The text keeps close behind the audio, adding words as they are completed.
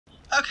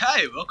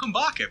Okay, welcome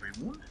back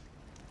everyone.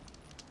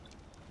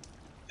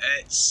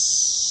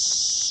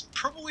 It's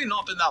probably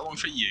not been that long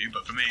for you,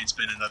 but for me it's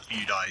been another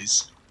few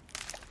days.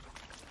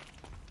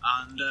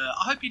 And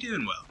I hope you're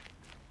doing well.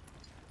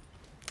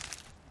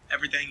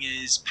 Everything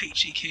is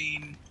peachy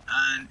keen,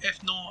 and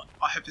if not,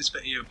 I hope this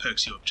video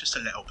perks you up just a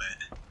little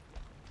bit.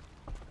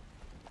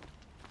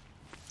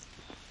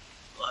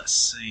 Let's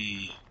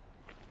see.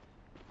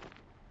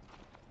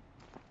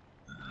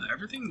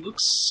 Everything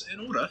looks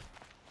in order.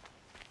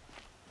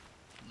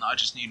 I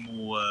just need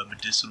more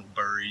medicinal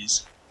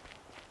berries.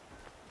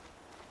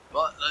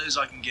 But those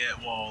I can get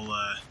while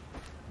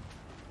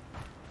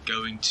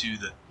going to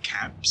the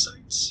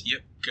campsites.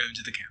 Yep, going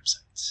to the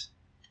campsites.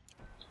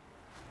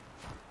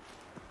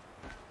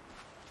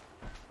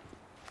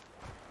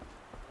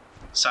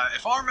 So,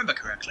 if I remember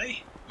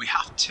correctly, we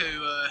have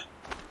to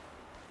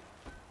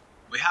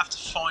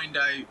find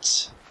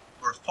out,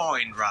 or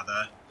find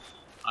rather,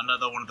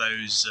 another one of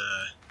those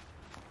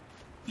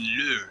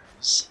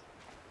lures.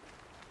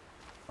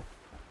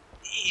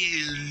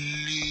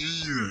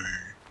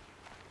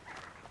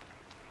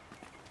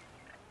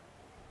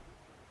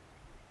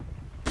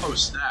 Oh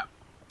snap.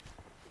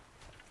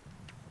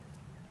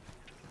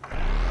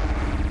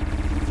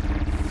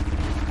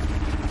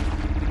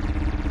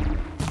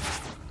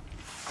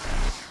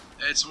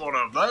 It's one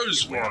of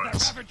those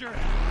ones.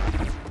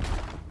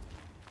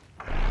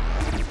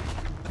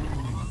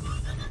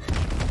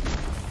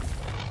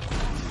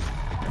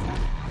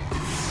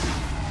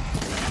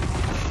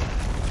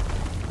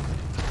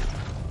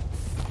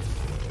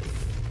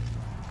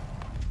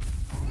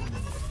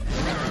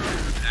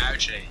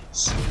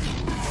 Ouchies.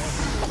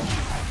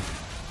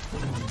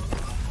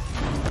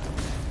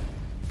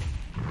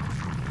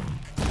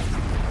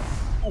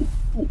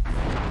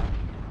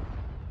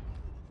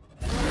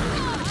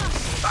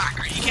 Fuck,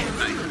 are you kidding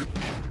me?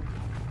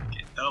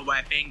 Get the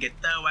weapon, get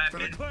the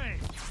weapon.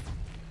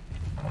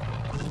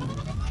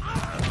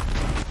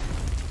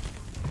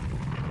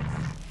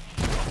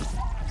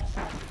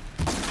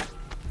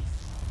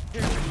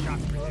 Here's a shot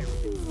for you.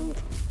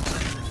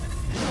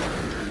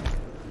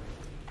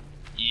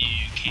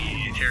 You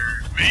can't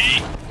hurt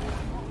me.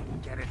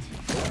 Get it.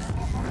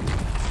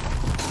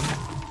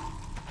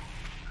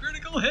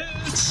 Critical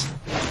hits.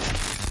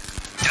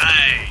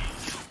 Die.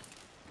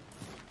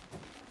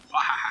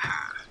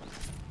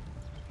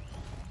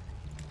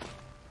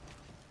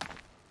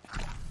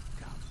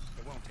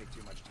 It won't take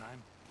too much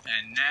time.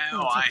 And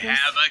now I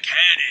have a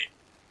cannon.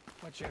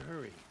 What's your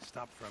hurry?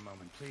 Stop for a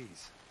moment,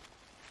 please.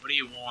 What do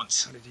you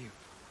want? How did you?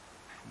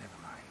 Never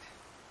mind.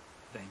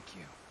 Thank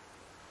you.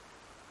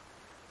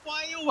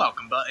 Why, you're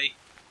welcome, buddy.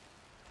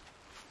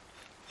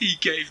 He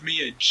gave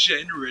me a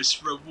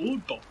generous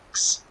reward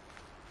box.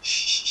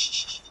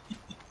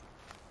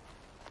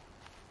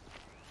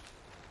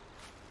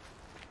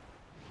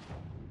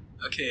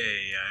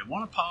 Okay, I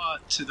want to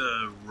part to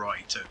the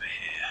right over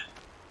here.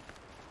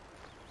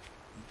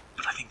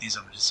 But I think these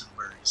are medicinal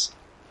berries.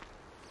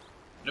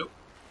 Nope.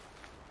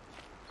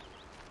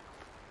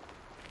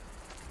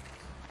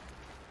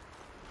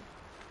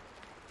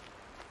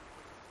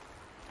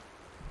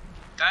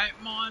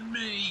 Don't mind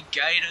me,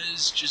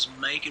 gators just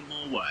making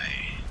my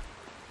way.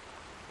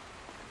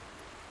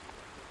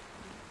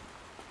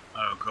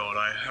 Oh god,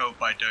 I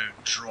hope I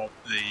don't drop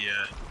the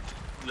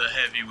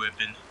heavy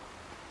weapon.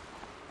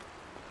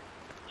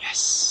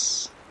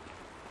 Yes.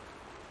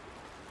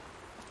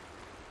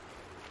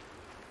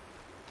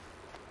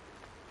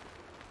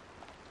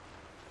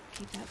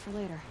 Keep that for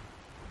later.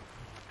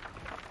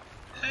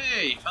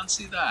 Hey,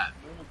 fancy that.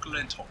 More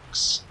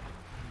glintox.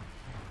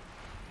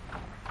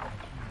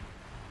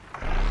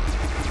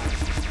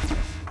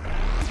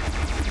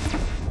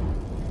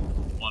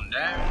 One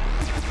down.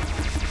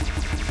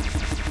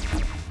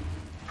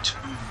 Two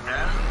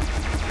down.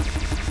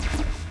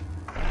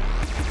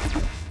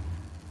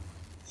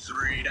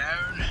 Three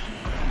down.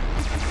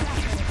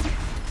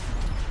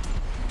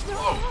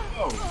 Oh,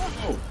 oh,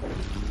 oh.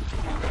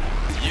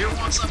 You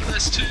want some of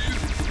this too,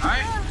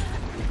 right?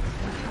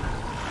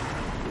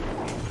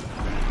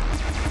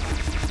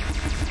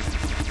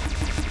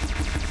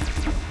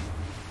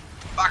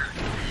 Fucker.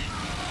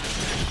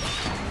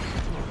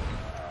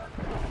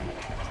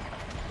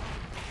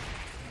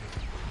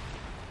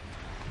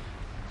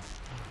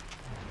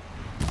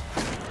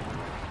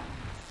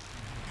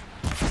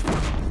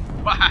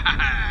 I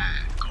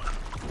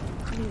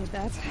needed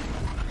that.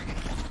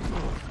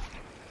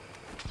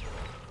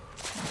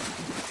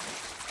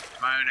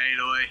 Come on,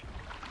 Aloy.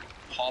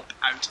 Hop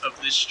out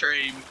of the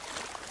stream.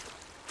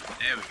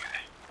 There we go.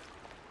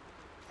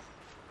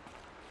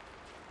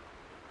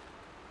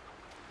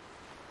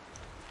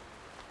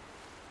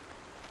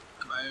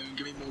 Come on,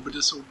 give me more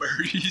medicinal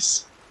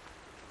berries.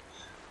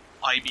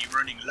 I be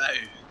running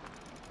low.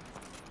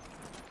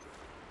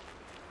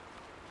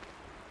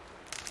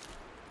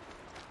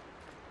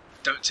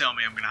 Don't tell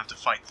me I'm gonna have to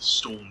fight the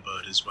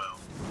Stormbird as well.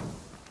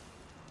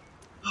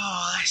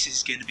 Oh, this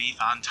is gonna be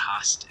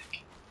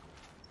fantastic.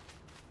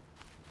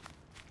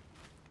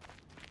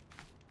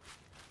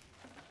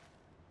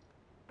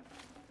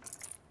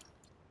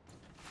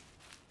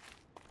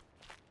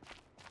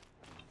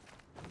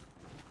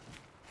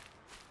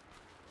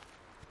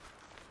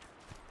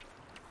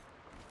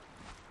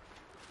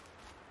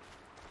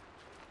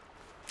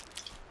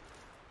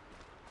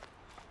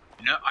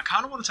 You know, I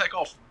kind of want to take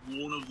off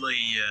one of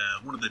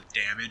the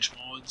damage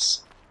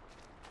mods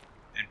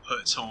and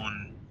put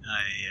on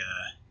a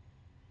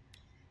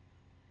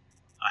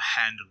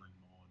handling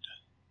mod,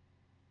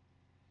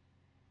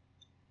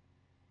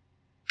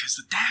 because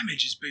the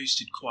damage is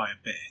boosted quite a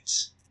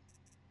bit.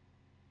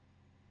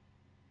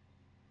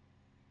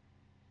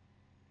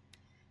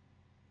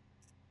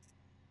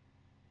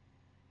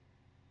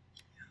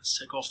 Let's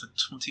take off the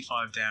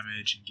 25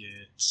 damage and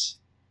get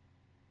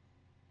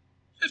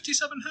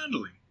 57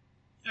 handling.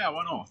 Yeah,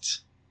 why not?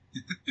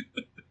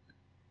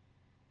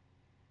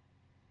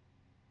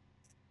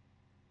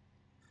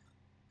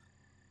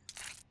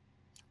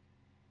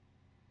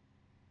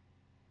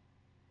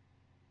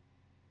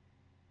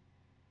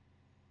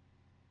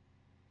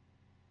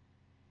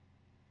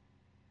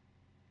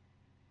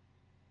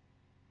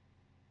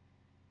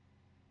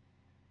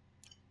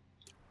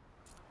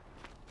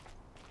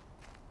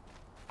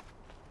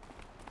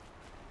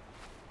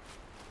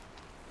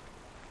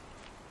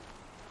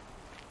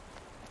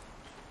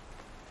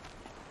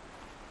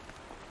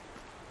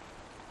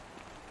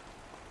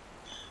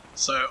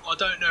 So, I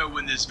don't know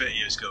when this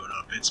video is going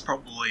up. It's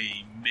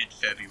probably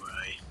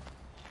mid-February.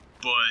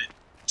 But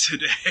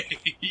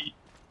today,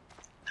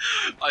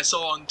 I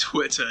saw on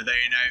Twitter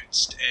they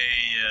announced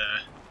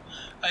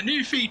a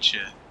new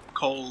feature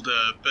called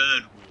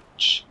Bird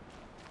Watch.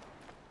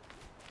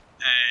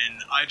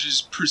 And I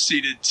just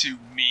proceeded to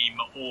meme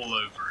all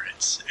over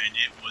it, and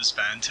it was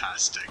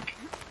fantastic.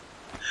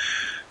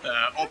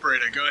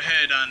 Operator, go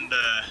ahead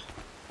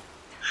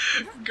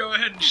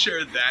and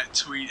share that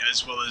tweet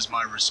as well as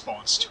my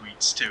response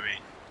tweets to it.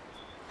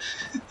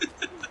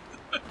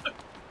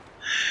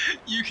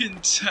 You can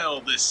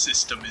tell this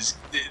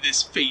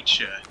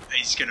feature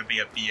is going to be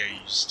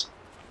abused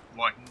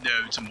like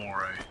no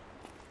tomorrow.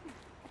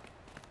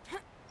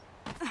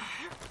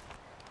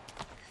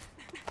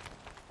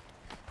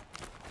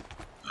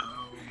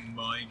 Oh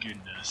my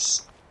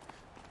goodness.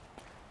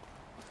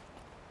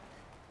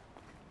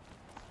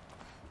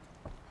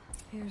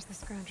 Here's the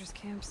Scrounger's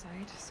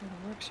campsite, so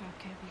the workshop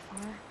can't be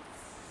far.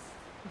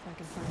 If I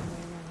can find a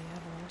way around the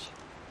avalanche.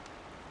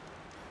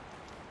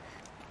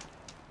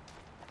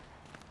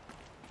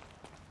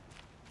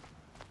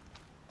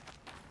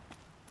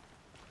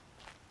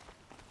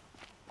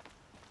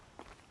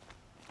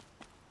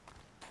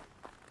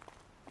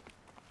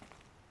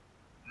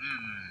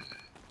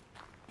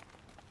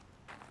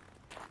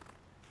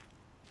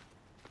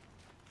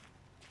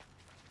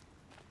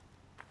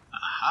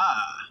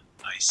 Aha,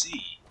 I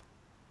see.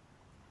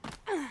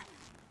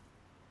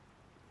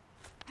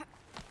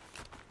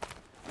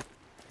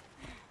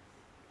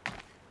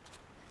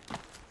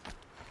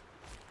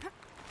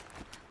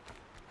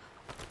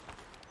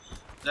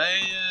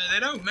 They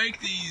don't make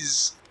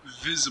these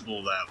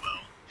visible that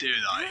well, do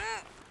they?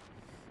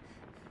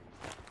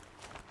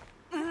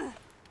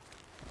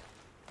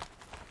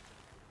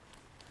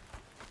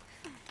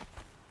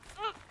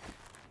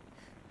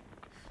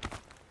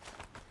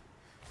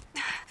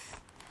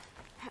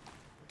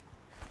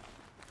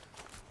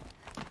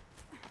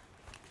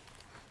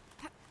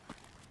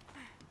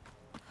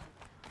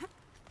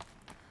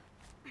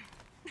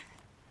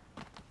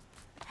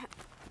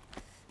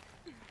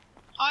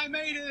 I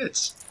made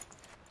it!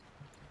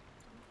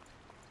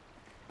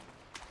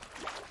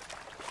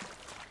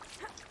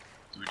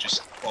 Do we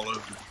just follow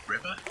the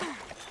river?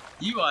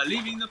 You are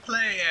leaving the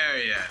play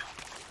area!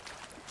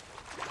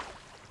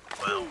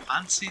 Well,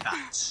 fancy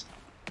that.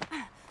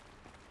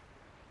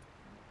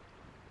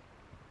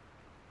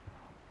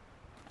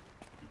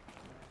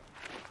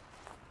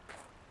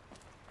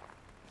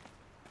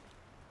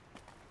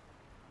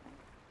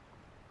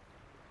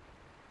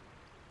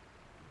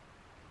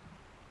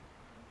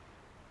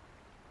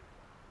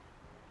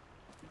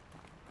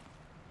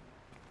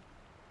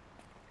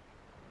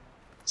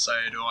 So,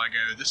 do I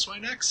go this way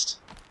next?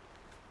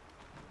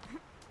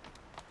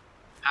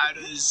 How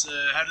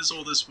does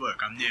all this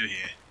work? I'm new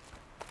here.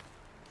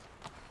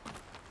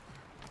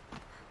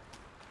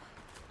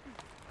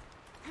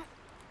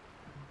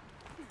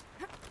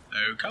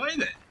 Okay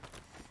then.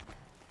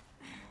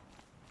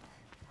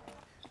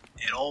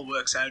 It all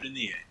works out in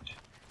the end.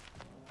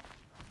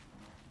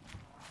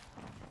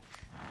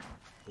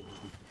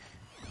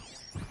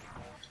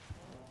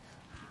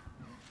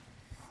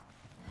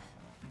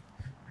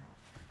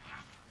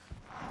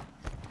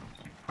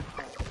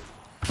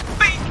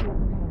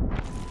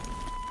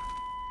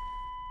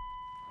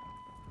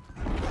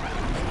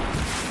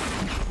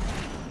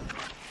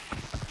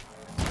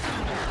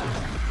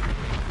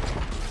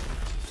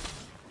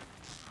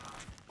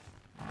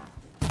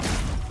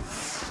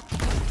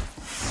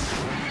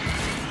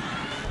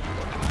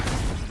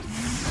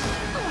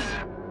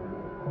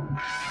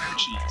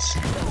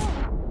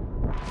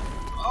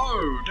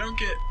 Oh, don't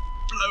get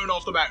blown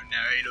off the mountain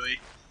now, Aloy.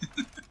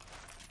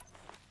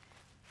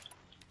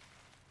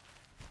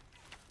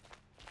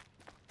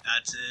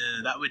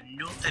 That would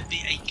not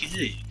be a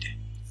good.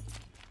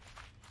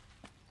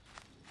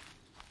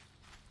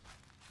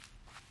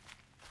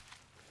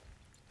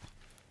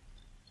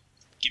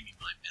 Give me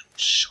my metal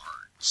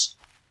shards.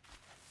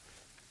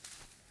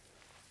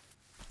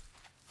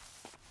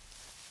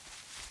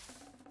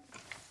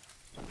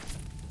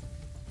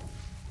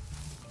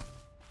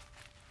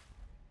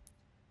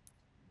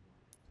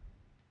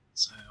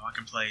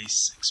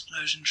 place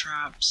explosion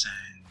traps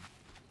and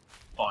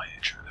fire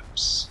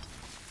traps.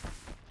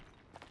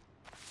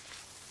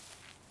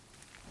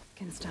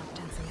 Can stop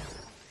tensing up.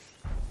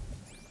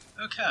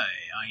 Okay,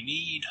 I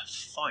need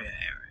fire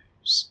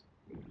arrows.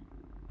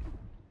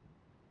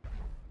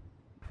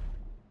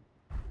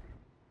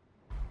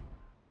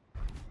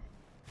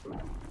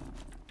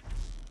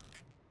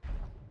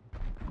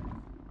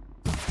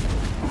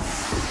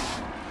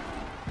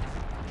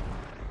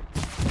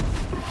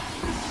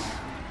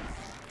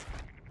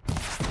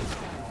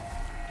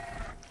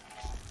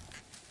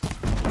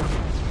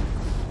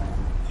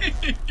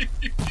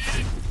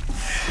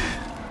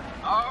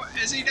 Oh,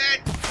 is he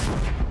dead?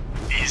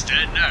 He's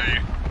dead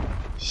now.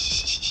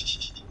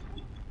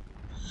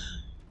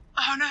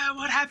 Oh no,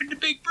 what happened to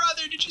Big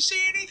Brother? Did you see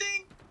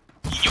anything?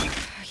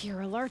 Yoink.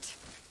 You're alert.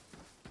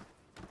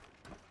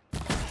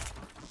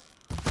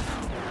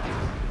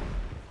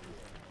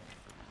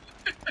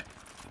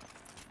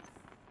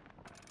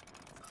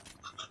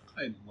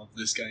 I love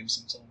this game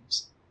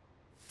sometimes.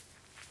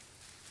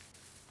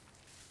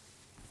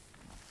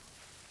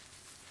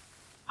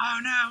 Oh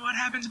no, what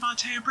happened to my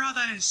two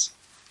brothers?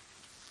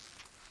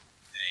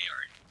 They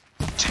are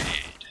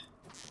dead.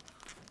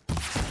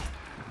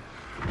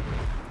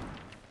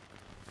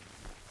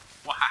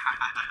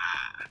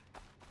 Wahahaha.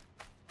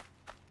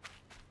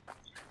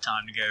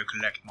 Time to go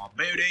collect my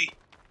booty.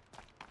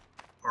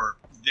 Or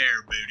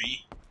their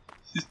booty.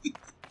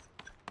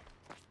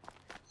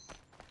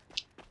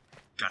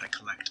 Gotta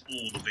collect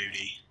all the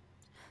booty.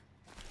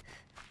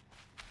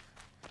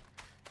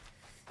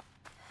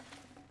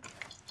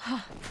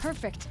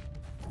 Perfect.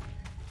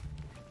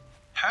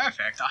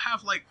 Perfect? I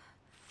have like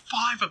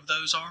 5 of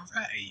those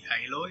already,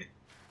 Aloy.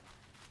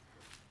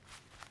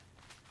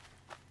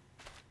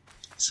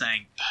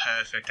 Saying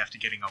perfect after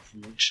getting off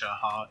Vulture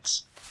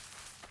hearts.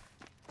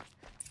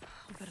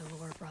 A bit of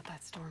lore brought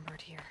that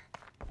Stormbird here.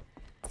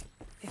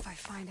 If I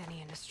find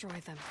any and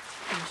destroy them,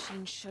 the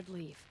machine should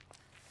leave.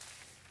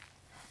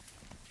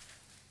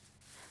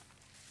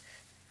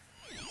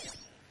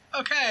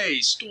 Okay,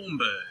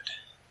 Stormbird.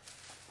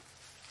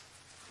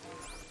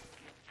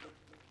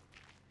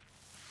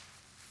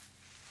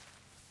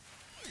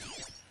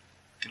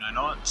 Can I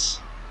not?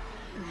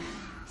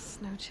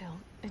 Snow chill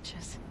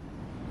itches.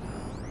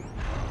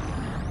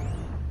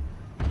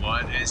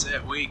 What is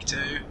it weak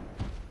to?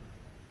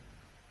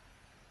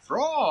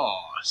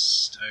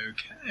 Frost!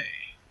 Okay.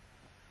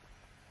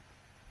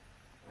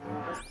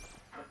 How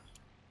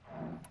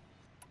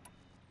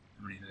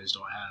many of those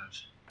do I have?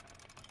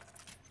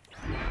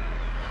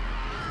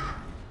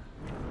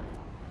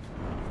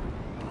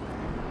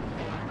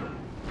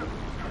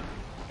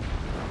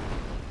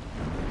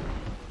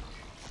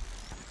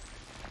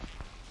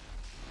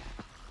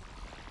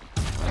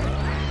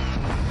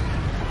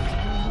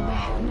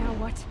 Now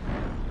what?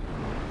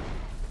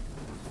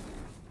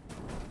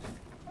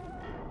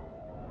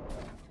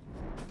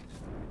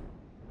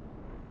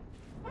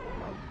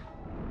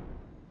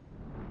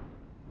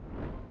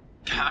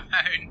 Come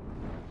on.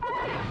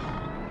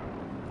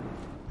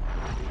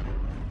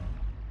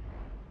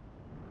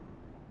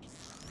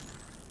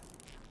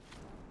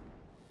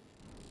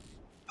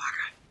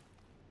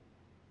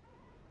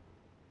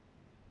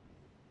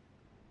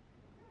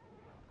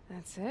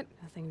 That's it.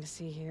 Nothing to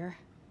see here.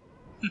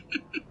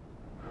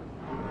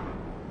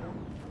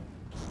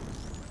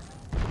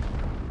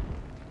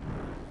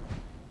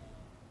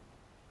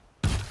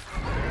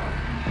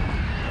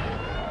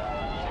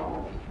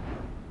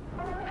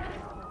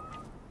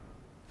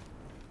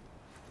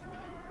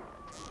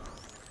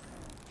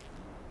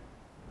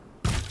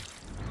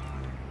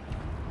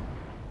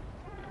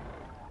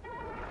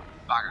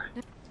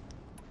 Bugger.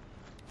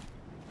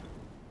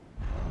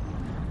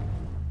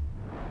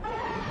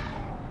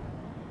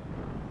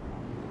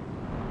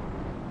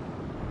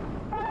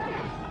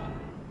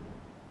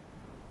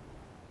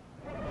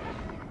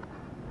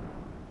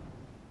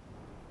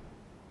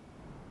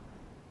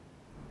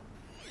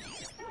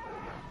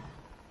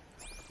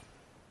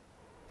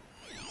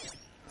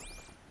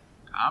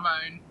 Come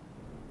on.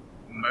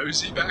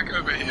 Mosey back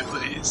over here,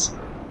 please.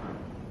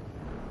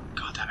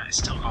 God damn it, I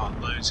still got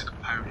loads of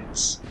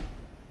components.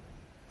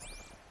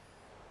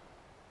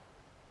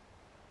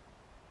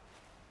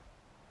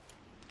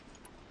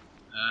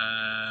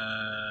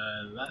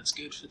 That's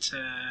good for 10,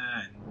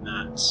 and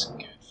that's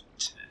good for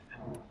 10.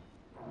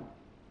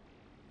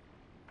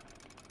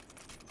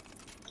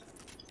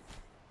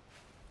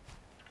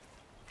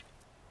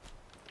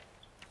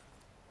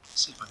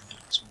 Let's see if I can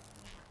get some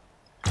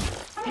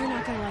more. You're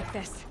not gonna like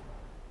this.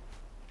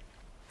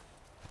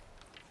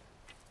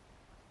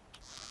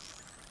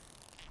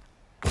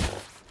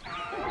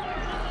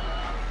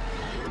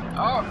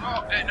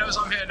 Oh, it knows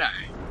I'm here now.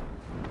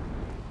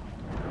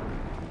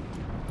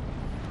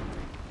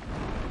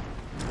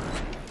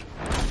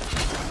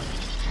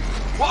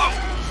 Whoa!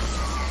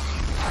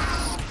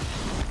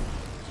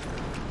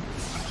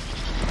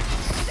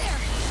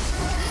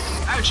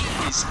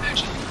 Ouchies!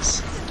 Ouchies!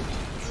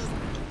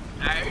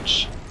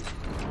 Ouch!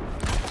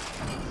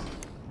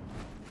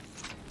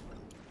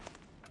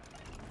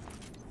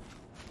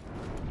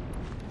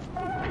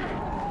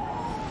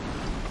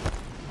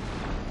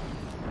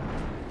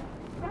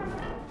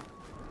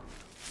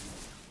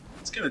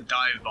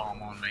 dive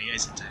bomb on me,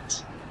 isn't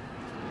it?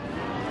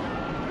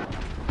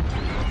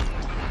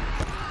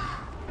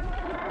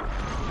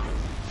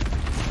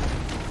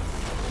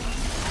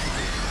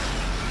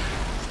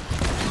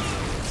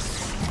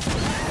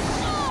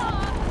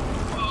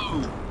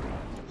 Whoa!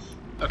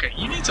 Okay,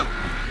 you need to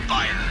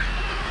buy it.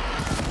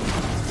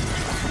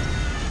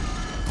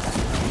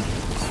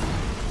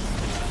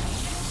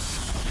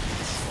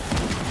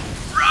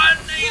 Run,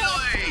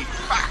 Aloy!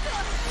 Back!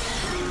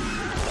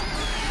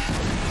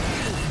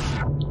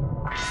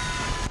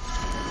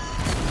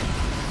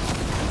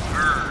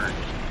 Burn.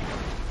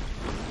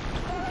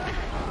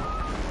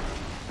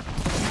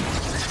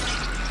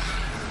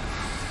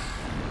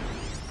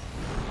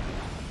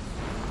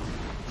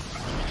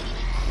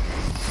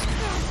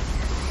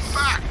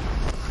 Back!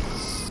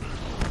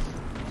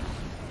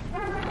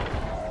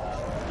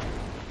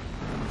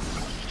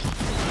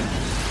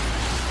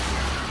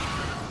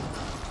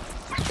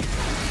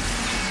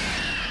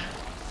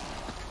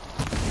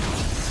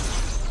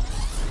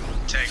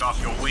 Take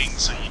off your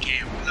wings so you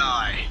can't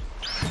fly.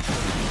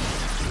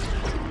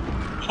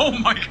 Oh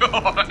my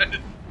god!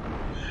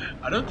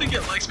 I don't think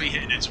it likes me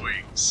hitting its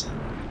wings.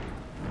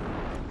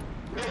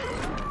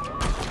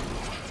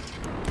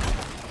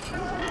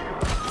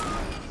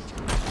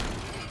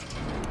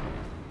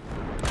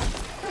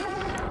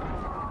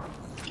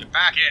 Get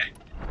back here!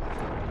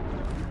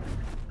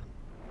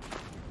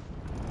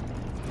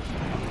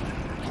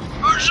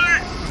 Oh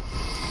shit!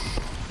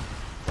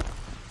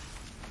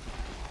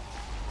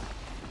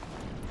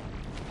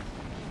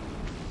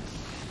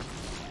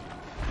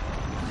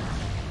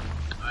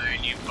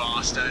 Oh, you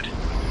bastard.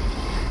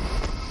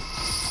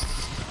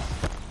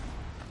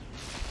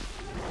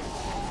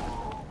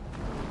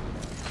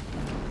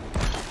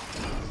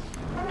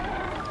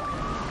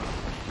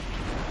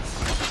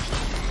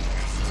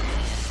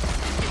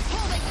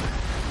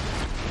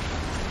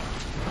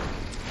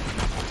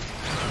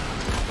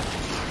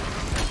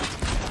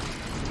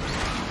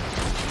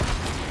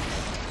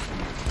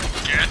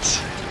 Get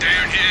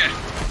down here!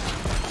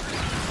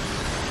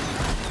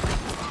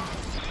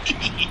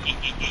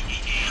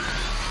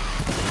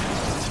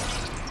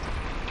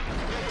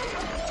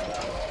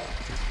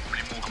 How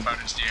many more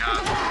components do you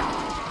have?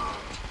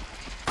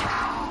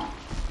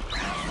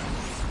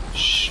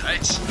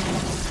 Shit!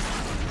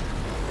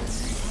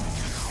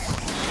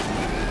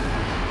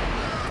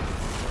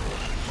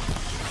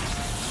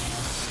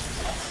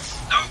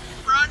 No!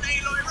 Run,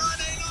 Aloy! Run,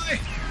 Aloy!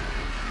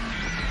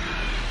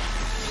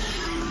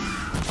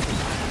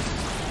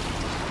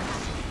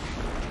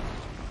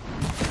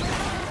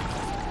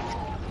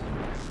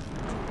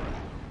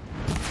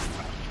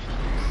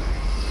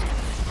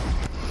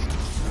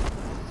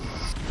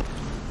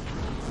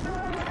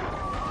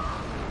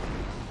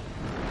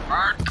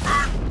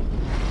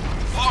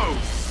 Whoa!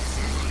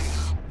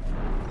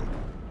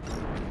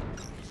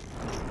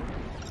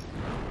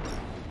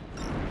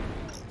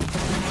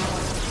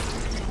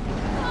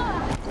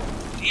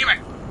 Damn it!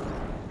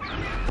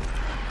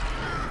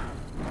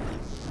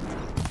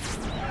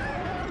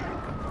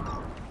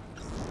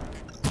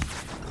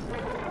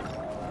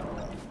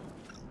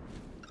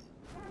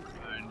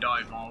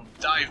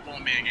 Dive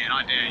bomb me again,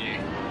 I dare you.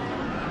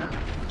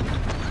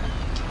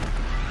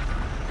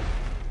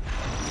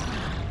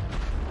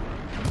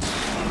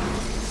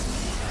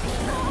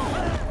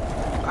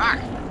 Back!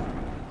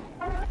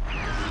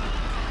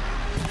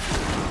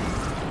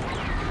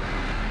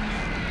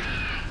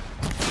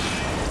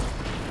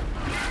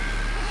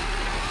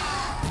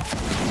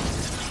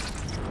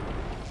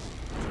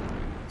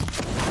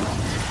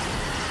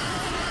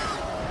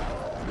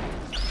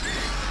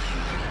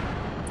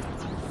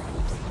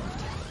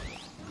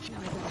 Now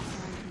I better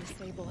try and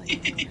disable any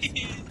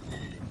doors.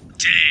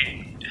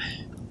 Dead!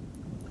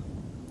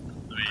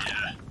 Let me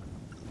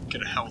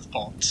get a health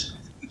pot.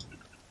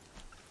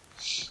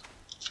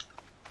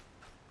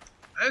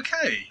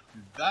 Okay,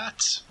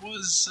 that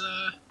was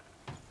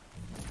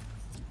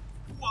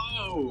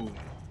whoa!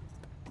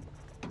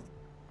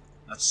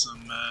 That's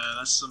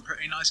some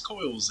pretty nice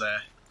coils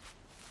there.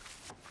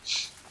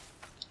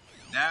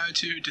 Now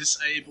to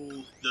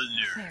disable the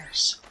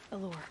lures. The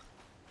lure.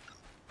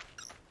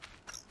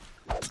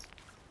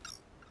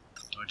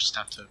 Do I just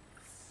have to?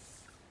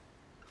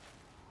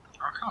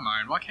 Oh come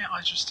on! Why can't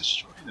I just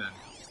destroy them?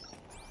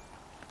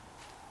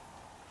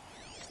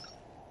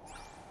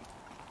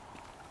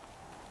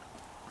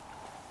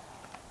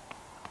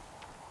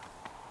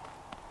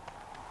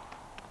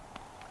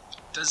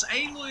 Does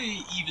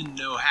Aloy even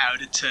know how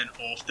to turn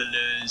off the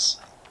lures?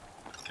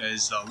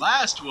 Because the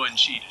last one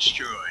she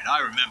destroyed, I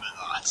remember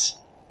that.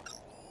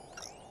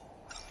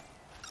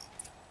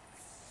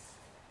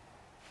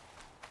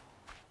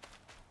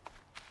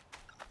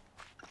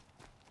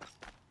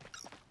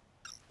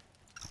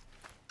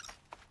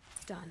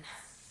 Done.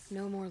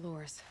 No more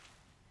lures.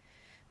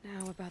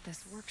 Now about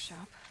this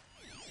workshop.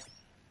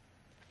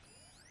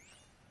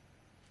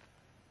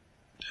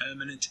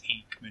 Permanent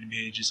ink. Many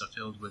pages are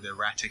filled with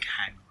erratic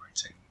handwriting.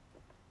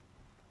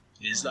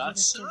 Is Whatever that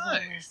this so?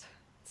 design is,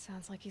 it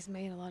sounds like he's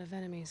made a lot of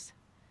enemies.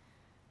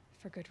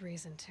 For good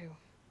reason, too.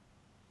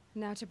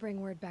 Now to bring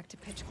word back to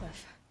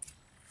Pitchcliff.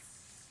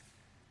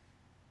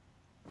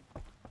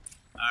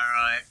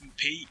 Alright,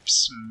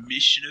 peeps,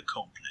 mission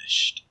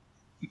accomplished.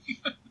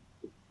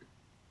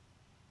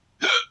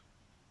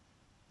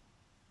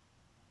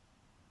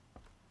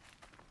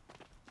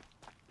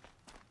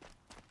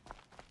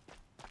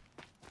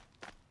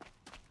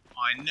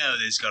 I know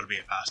there's gotta be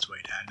a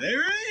pathway down.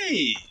 There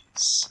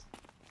is!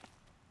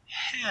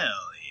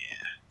 Hell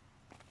yeah.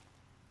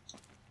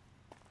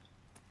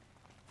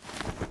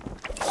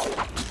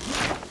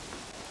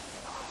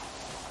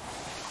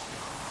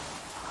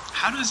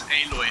 How does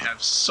Aloy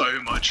have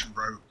so much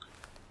rope?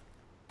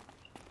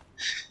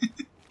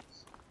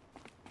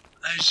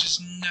 There's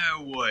just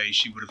no way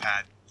she would have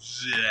had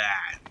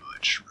that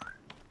much rope.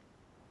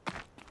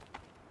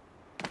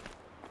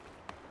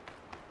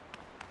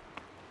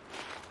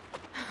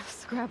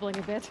 Scrabbling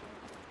a bit.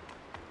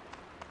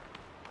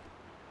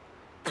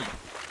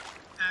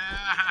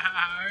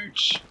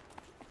 Ouch!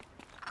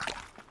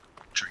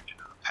 Drinking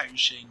a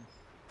potion.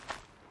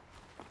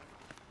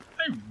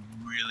 I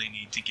really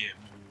need to get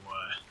more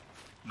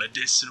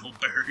medicinal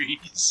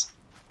berries.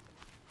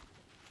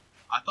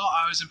 I thought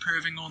I was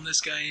improving on this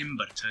game,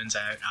 but it turns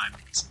out I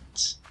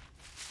isn't.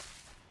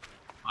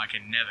 I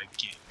can never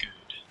get good.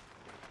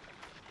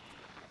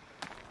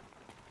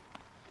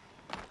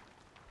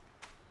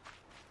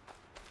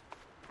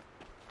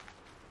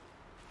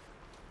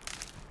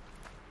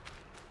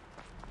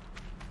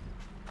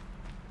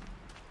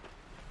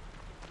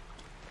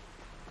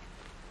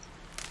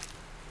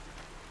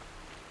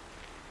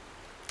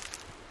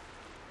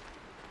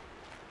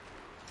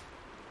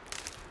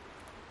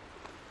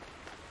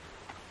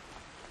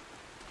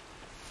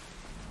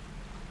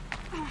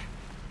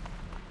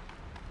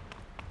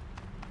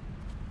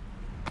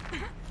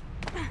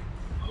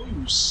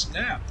 Oh,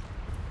 snap.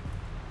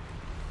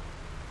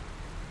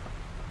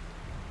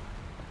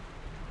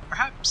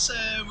 Perhaps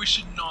we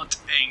should not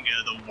anger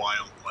the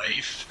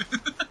wildlife.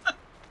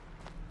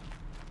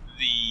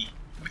 The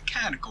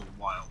mechanical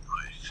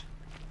wildlife.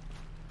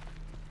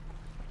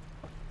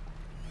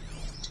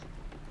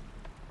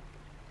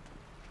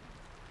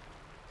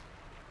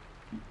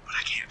 But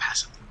I can't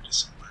pass up the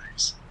medicinal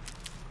berries.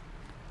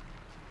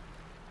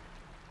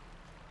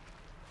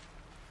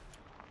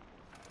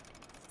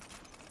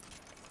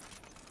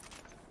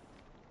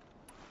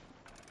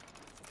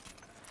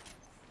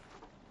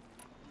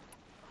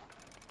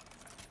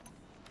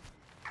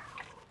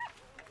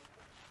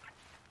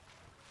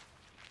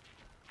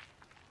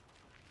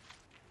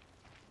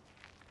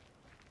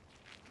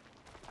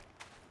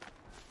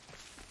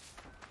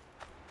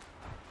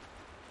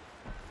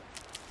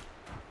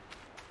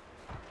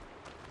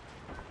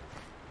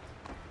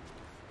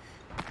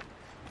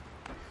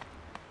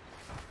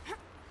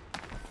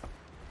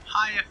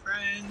 Hiya,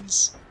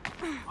 friends!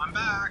 I'm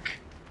back!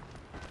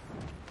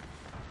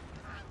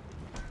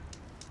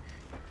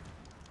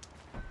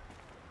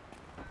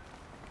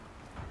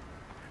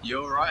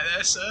 You alright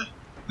there, sir?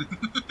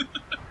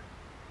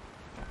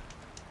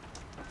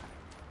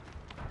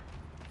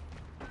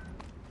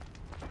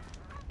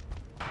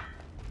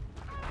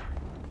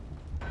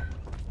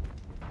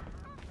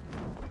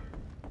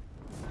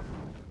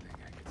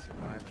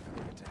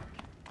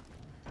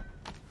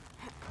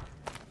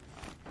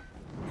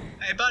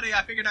 Hey buddy,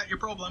 I figured out your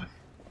problem.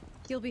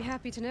 You'll be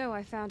happy to know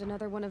I found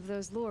another one of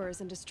those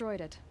lures and destroyed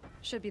it.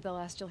 Should be the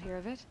last you'll hear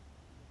of it.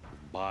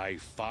 By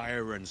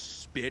fire and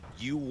spit,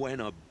 you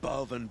went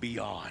above and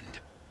beyond.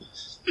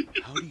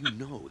 How do you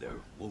know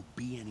there won't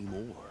be any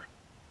more?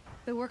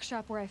 The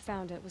workshop where I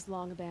found it was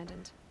long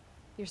abandoned.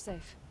 You're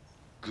safe.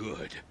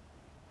 Good.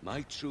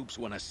 My troops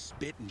want to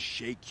spit and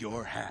shake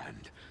your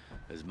hand,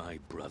 as my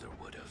brother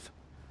would have.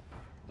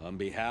 On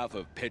behalf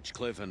of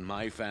Pitchcliff and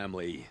my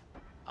family,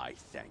 I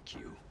thank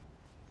you.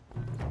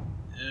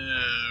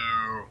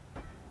 Oh.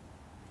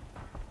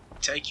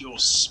 Take your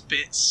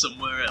spit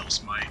somewhere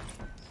else, mate.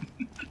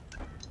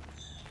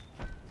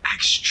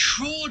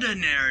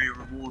 Extraordinary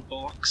reward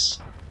box.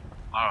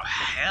 Oh,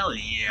 hell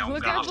yeah, I'm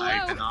Look gonna out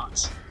below. open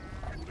that.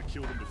 Would have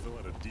killed him to fill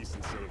out a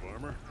decent set of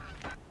armor.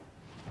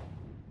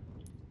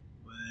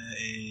 Where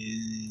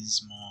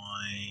is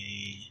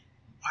my...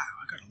 Wow,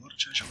 I got a lot of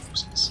treasure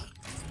boxes.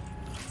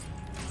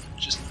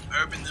 Just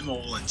open them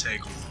all and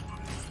take all of them.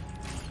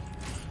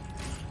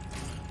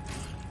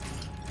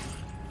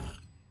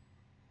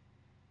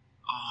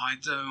 Oh, I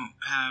don't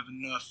have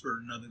enough for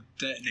another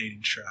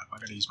detonating trap. I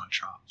gotta use my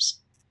traps.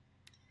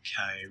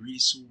 Okay,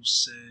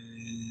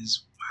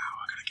 resources. Wow,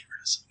 I gotta get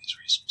rid of some of these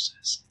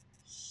resources.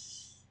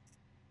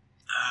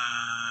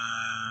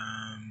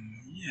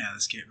 Yeah,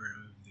 let's get rid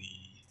of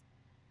the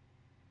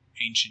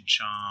ancient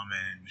charm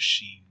and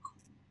machine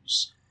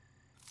cools.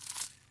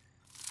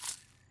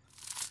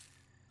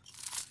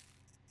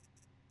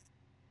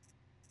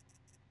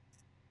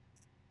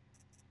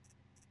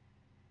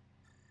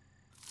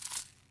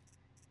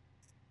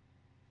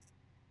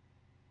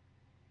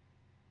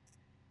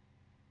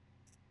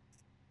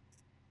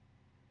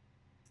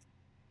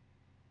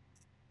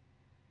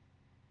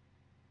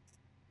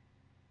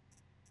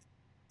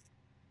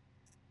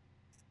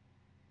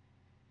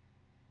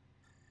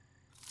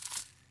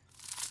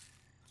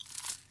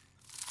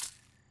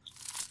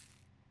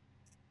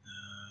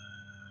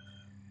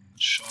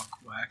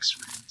 wax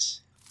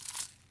root.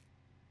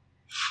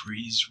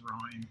 Freeze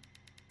rhyme.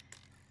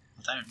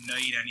 I don't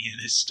need any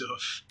of this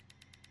stuff.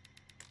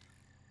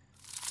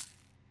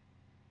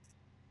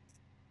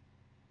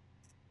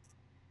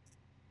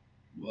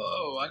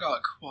 Whoa, I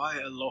got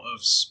quite a lot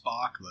of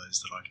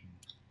sparklers that I can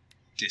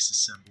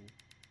disassemble.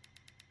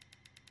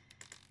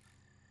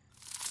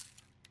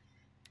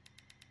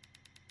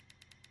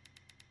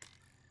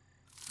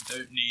 I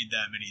don't need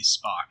that many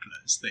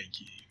sparklers,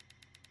 thank you.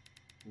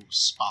 Or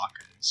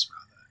sparkers,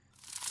 rather.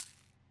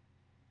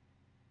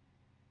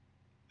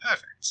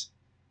 Perfect.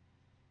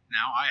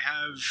 Now I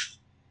have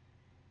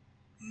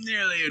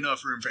nearly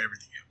enough room for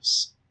everything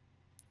else.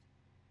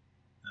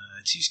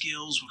 2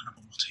 skills, we're gonna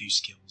put more 2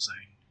 skills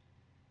in.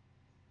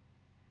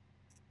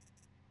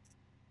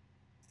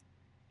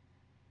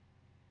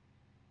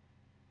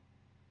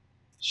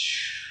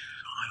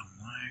 I don't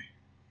know.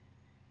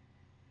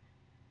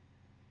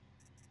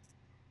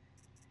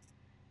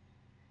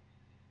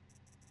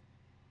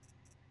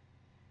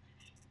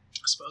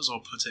 I suppose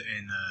I'll put it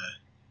in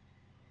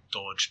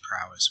dodge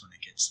prowess when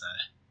it gets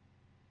there.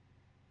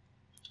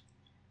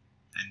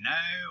 And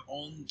now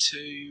on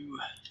to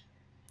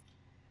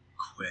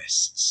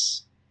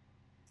quests.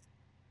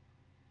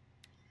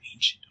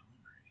 Ancient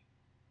Armory.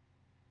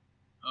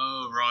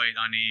 Oh right,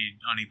 I need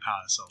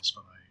parasols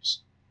for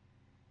those.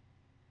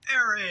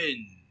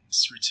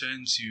 Erin's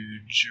returned to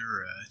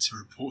Jura to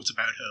report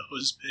about her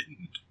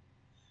husband.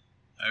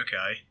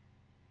 Okay.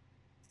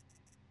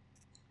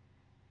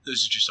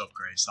 Those are just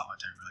upgrades that I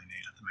don't really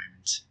need at the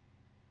moment.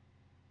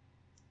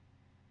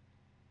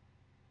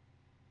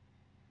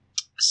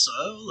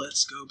 So,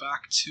 let's go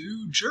back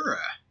to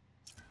Jura.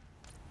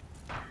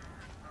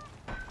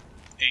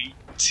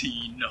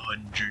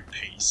 1800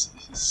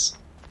 paces.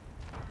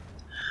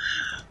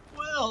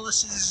 Well,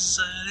 this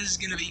is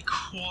gonna be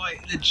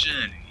quite the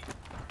journey.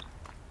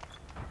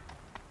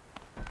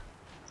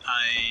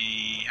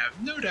 I have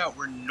no doubt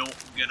we're not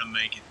gonna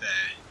make it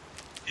there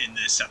in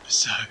this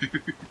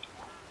episode.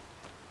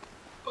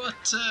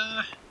 But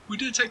we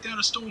did take down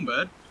a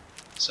Stormbird,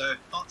 so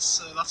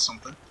that's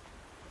something.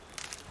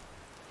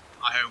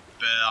 I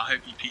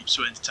hope you peeps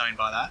were entertained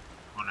by that.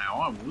 Well,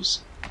 now I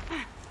was.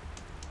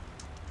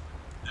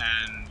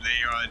 And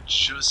they are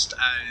just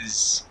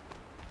as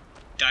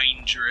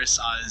dangerous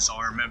as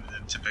I remember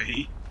them to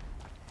be.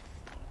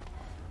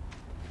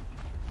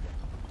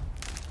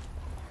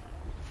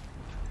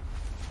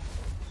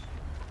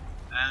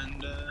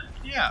 And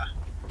yeah.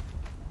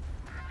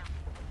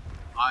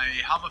 I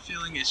have a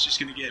feeling it's just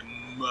going to get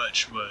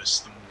much worse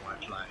the more I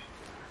play.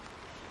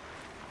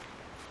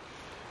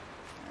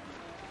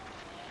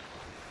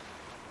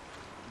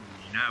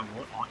 You know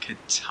what? I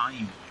could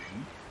tame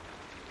you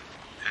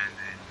and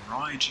then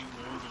ride you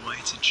all the way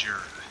to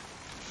Jura.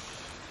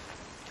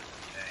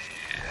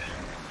 Yeah.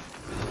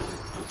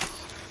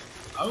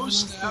 Oh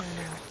snap!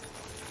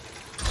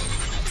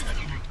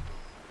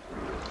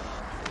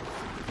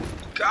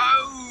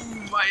 Go,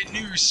 my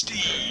new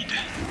steed!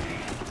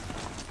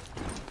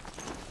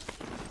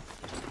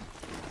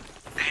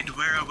 And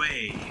we're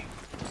away.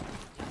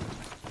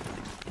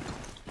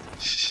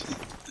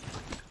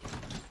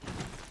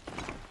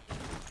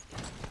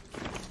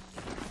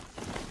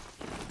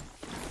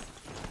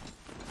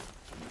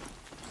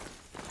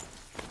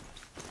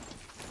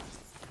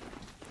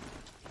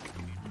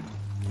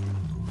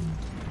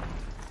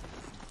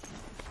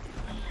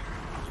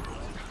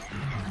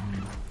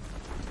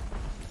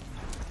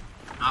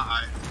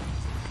 Uh-oh.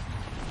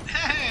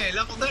 Hey,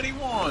 level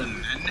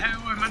 31, and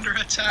now I'm under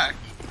attack.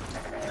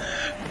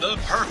 The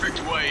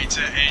perfect way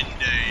to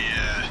end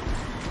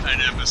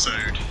an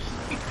episode.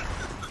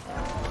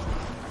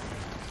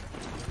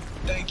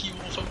 Thank you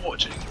all for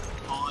watching.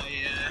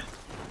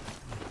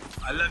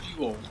 I love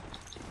you all.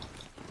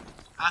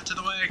 Out of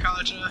the way,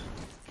 Carter.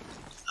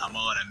 I'm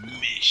on a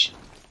mission.